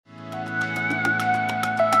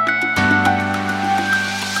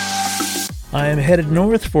I am headed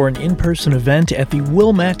north for an in-person event at the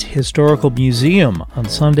Wilmette Historical Museum on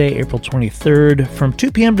Sunday, April 23rd from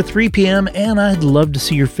 2 p.m. to 3 p.m., and I'd love to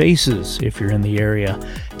see your faces if you're in the area.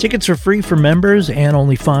 Tickets are free for members and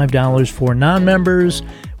only $5 for non-members,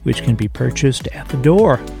 which can be purchased at the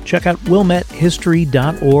door. Check out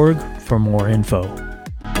wilmettehistory.org for more info.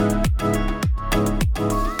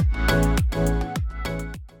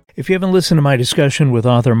 If you haven't listened to my discussion with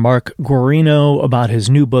author Mark Guarino about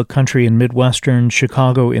his new book, Country and Midwestern,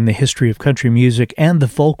 Chicago in the History of Country Music and the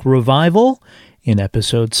Folk Revival, in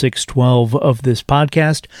episode 612 of this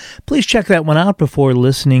podcast, please check that one out before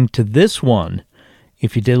listening to this one.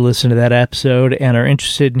 If you did listen to that episode and are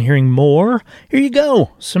interested in hearing more, here you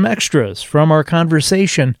go, some extras from our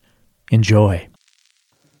conversation. Enjoy.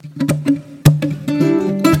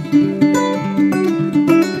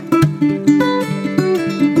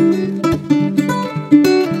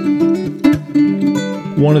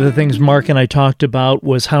 One of the things Mark and I talked about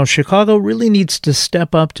was how Chicago really needs to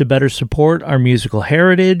step up to better support our musical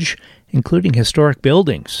heritage, including historic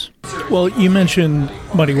buildings. Well, you mentioned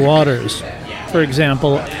Muddy Waters, for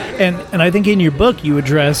example, and I think in your book you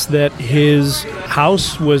address that his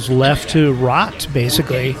house was left to rot,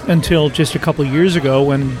 basically, until just a couple of years ago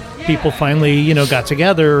when people finally, got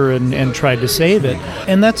together and tried to save it.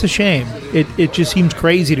 And that's a shame. It just seems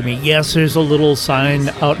crazy to me. Yes, there's a little sign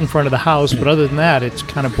out in front of the house, but other than that, it's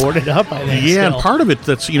kind of boarded up, I think. Yeah, still. And part of it,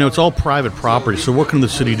 it's all private property. So what can the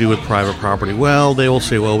city do with private property? Well, they will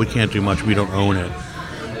say, well, we can't do much. We don't own it.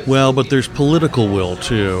 Well, but there's political will,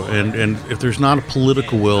 too. And if there's not a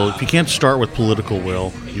political will, if you can't start with political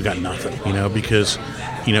will, you got nothing, because,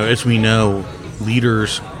 as we know,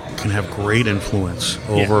 leaders can have great influence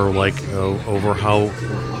over over how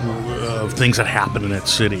things that happen in that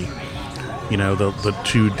city. The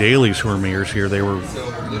two Dailies who were mayors here, they were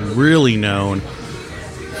really known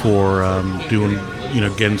for doing,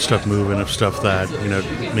 getting stuff moving of stuff that,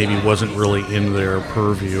 maybe wasn't really in their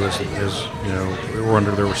purview as or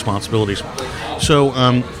under their responsibilities. So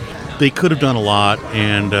they could have done a lot,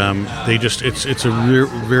 and they just, it's a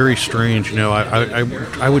very strange,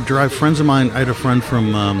 I would drive, friends of mine, I had a friend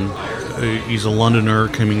from, he's a Londoner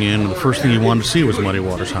coming in, and the first thing he wanted to see was Muddy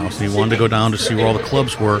Waters' house, and he wanted to go down to see where all the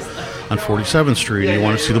clubs were on 47th Street, and he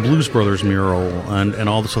wanted to see the Blues Brothers mural, and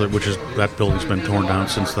all this other, that building's been torn down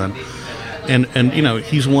since then. And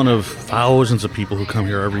he's one of thousands of people who come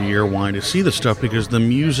here every year wanting to see this stuff because the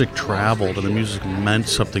music traveled and the music meant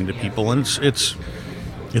something to people, and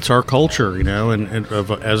it's our culture,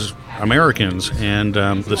 as Americans, and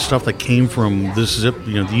the stuff that came from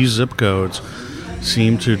these zip codes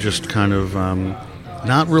seem to just kind of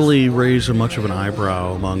not really raise much of an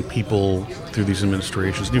eyebrow among people through these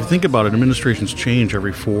administrations. And if you think about it, administrations change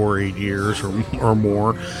every 4 or 8 years or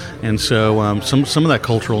more, and so some of that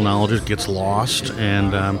cultural knowledge gets lost,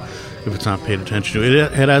 and if it's not paid attention to,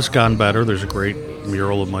 it has gotten better. There's a great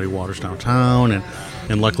mural of Muddy Waters downtown,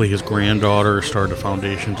 and luckily his granddaughter started a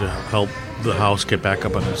foundation to help the house get back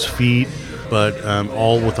up on its feet, but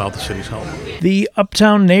all without the city's help. The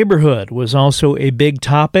Uptown neighborhood was also a big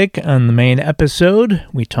topic on the main episode.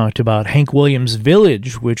 We talked about Hank Williams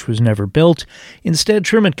Village, which was never built. Instead,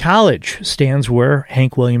 Truman College stands where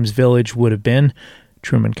Hank Williams Village would have been.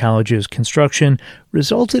 Truman College's construction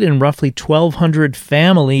resulted in roughly 1,200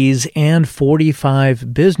 families and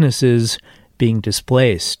 45 businesses being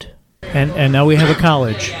displaced. And now we have a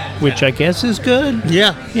college, which I guess is good.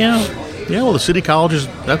 Yeah. Well, the city colleges,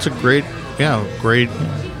 that's a great,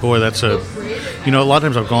 boy, that's a lot of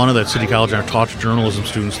times I've gone to that city college and I've taught to journalism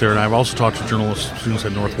students there, and I've also taught to journalism students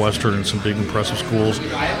at Northwestern and some big impressive schools.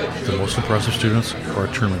 The most impressive students are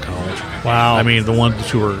at Truman College. Wow. I mean, the ones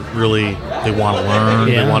who are really, they want to learn,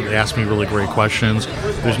 they want to ask me really great questions.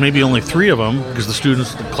 There's maybe only 3 of them because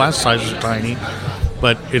the class sizes are tiny,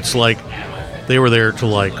 but it's like they were there to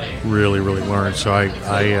really, really learn. So I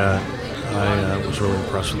was really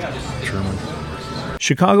impressed with Truman.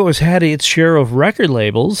 Chicago has had its share of record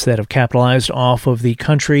labels that have capitalized off of the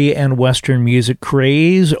country and Western music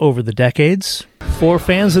craze over the decades. For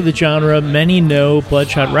fans of the genre, many know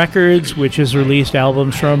Bloodshot Records, which has released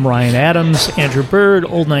albums from Ryan Adams, Andrew Bird,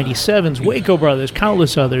 Old 97s, Waco Brothers,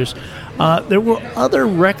 countless others. There were other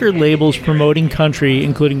record labels promoting country,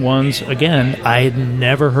 including ones, again, I had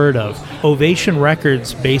never heard of. Ovation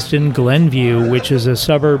Records, based in Glenview, which is a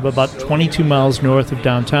suburb about 22 miles north of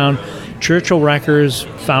downtown. Churchill Records,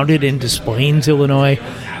 founded in Des Plaines, Illinois.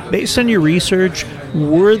 Based on your research,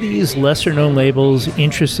 Were these lesser-known labels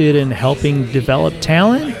interested in helping develop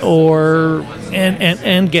talent, or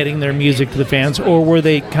and getting their music to the fans, or were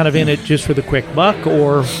they kind of in it just for the quick buck,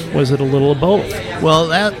 or was it a little of both?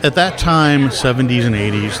 Well, at that time, 70s and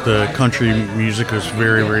 80s, the country music was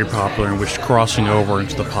very, very popular and was crossing over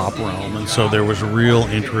into the pop realm, and so there was a real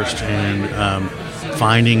interest in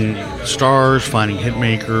finding stars, finding hit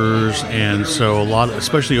makers, and so a lot,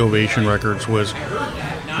 especially Ovation Records, was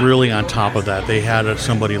really on top of that. They had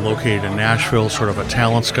somebody located in Nashville, sort of a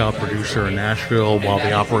talent scout producer in Nashville, while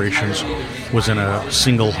the operations was in a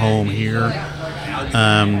single home here.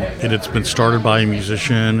 It had been started by a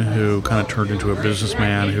musician who kind of turned into a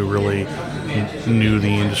businessman who really knew the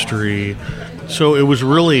industry. So it was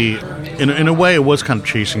really, in a way, it was kind of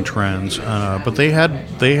chasing trends, but they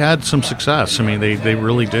had some success. I mean, they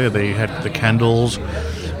really did. They had the Kendalls,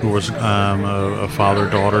 who was a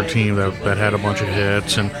father-daughter team that had a bunch of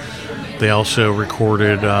hits, and they also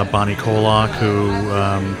recorded Bonnie Kolak, who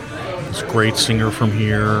was a great singer from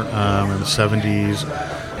here in the 70s.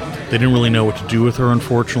 They didn't really know what to do with her,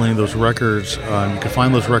 unfortunately. Those records, you can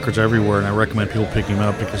find those records everywhere, and I recommend people picking them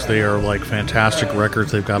up because they are like fantastic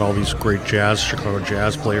records. They've got all these great Chicago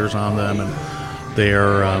jazz players on them, and they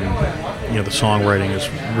are, the songwriting is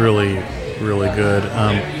really, really good.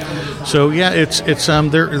 So yeah, it's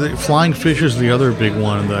Flying Fish is the other big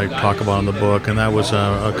one that I talk about in the book, and that was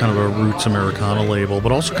a kind of a roots Americana label,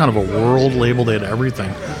 but also kind of a world label. They had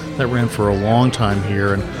everything. That ran for a long time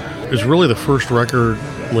here, and it was really the first record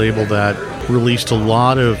label that released a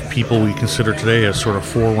lot of people we consider today as sort of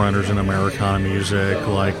forerunners in Americana music,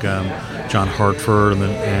 like John Hartford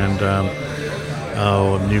and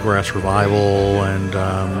Newgrass Revival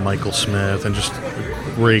and Michael Smith, and just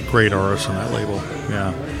great artists on that label.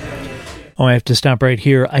 Yeah. Oh, I have to stop right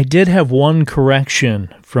here. I did have one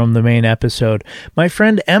correction from the main episode. My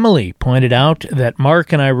friend Emily pointed out that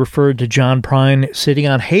Mark and I referred to John Prine sitting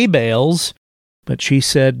on hay bales, but she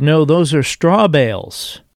said, no, those are straw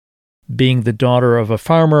bales. Being the daughter of a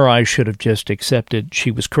farmer, I should have just accepted she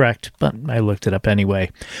was correct, but I looked it up anyway.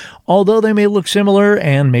 Although they may look similar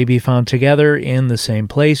and may be found together in the same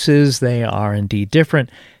places, they are indeed different.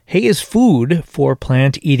 Hay is food for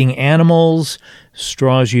plant-eating animals.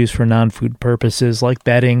 Straw is used for non-food purposes like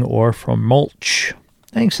bedding or for mulch.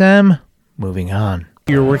 Thanks, Em. Moving on.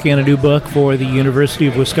 You're working on a new book for the University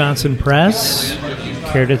of Wisconsin Press.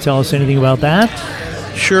 Care to tell us anything about that?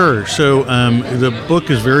 Sure. So the book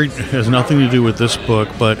has nothing to do with this book,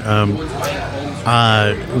 but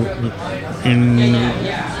in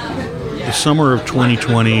the summer of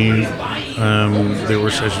 2020, there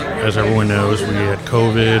was, as everyone knows, we had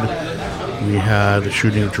COVID, we had the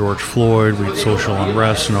shooting of George Floyd, we had social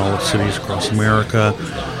unrest in all the cities across America.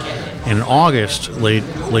 And in August, late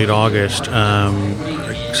August,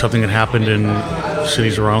 something had happened in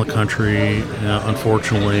cities around the country.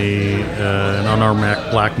 Unfortunately, an unarmed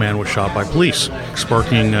black man was shot by police,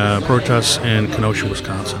 sparking protests in Kenosha,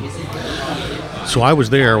 Wisconsin. So I was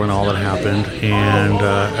there when all that happened, and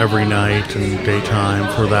every night and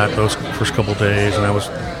daytime for those first couple days, and I was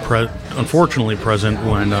unfortunately present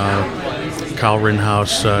when Kyle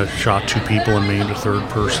Rittenhouse shot two people and maimed a third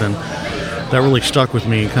person. That really stuck with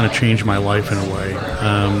me and kind of changed my life in a way.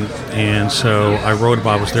 And so I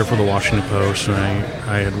was there for the Washington Post, and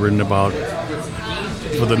I had written about,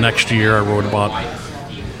 for the next year, I wrote about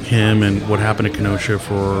him and what happened in Kenosha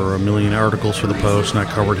for 1 million articles for the Post, and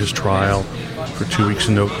I covered his trial for 2 weeks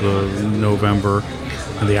in November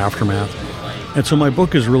and the aftermath. And so my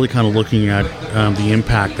book is really kind of looking at the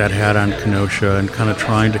impact that had on Kenosha and kind of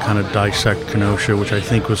trying to kind of dissect Kenosha, which I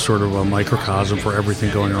think was sort of a microcosm for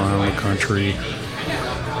everything going on in the country.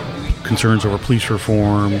 Concerns over police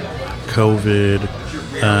reform, COVID,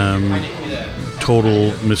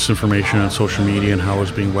 total misinformation on social media and how it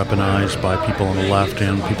was being weaponized by people on the left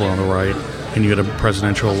and people on the right. And you had a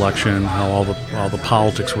presidential election, how all the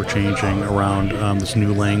politics were changing around this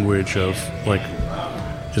new language of, like,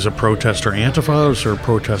 is a protester Antifa or a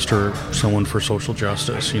protester someone for social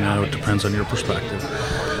justice? It depends on your perspective.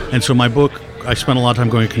 And so my book, I spent a lot of time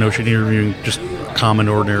going to Kenosha, interviewing just common,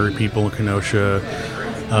 ordinary people in Kenosha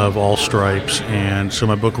of all stripes. And so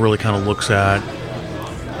my book really kind of looks at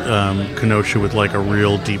Kenosha with like a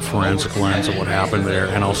real deep forensic lens of what happened there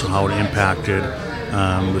and also how it impacted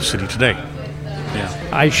the city today. Yeah.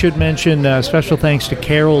 I should mention special thanks to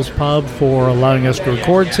Carol's Pub for allowing us to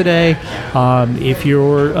record today. If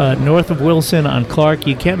you're north of Wilson on Clark,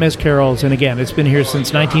 you can't miss Carol's. And again, it's been here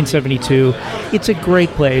since 1972. It's a great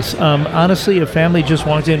place. Honestly, a family just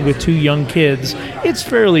walked in with 2 young kids. It's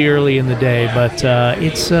fairly early in the day, but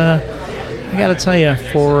it's I got to tell you,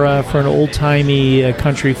 for an old-timey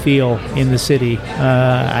country feel in the city,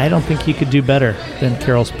 I don't think you could do better than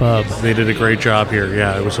Carol's Pub. They did a great job here.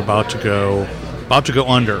 Yeah, it was about to go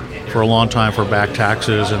under for a long time for back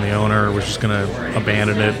taxes, and the owner was just going to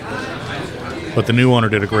abandon it. But the new owner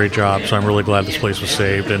did a great job, so I'm really glad this place was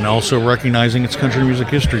saved. And also recognizing its country music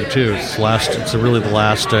history, too. It's really the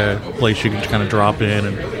last place you can kind of drop in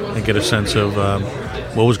and get a sense of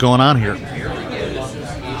what was going on here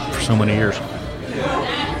for so many years.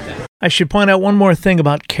 I should point out one more thing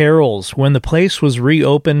about Carol's. When the place was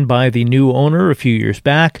reopened by the new owner a few years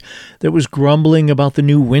back, there was grumbling about the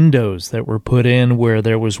new windows that were put in where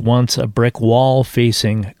there was once a brick wall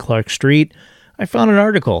facing Clark Street. I found an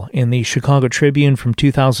article in the Chicago Tribune from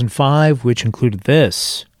 2005 which included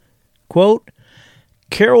this. Quote,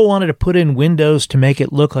 Carol wanted to put in windows to make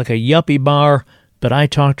it look like a yuppie bar, but I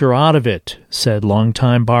talked her out of it, said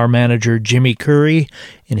longtime bar manager Jimmy Curry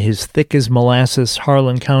in his thick-as-molasses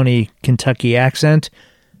Harlan County, Kentucky accent.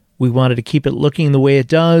 We wanted to keep it looking the way it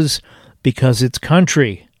does because it's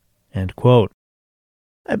country. End quote.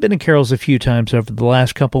 I've been to Carol's a few times over the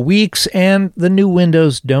last couple weeks, and the new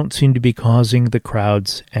windows don't seem to be causing the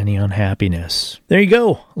crowds any unhappiness. There you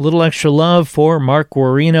go. A little extra love for Mark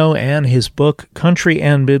Guarino and his book, Country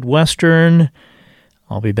and Midwestern.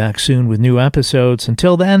 I'll be back soon with new episodes.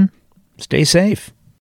 Until then, stay safe.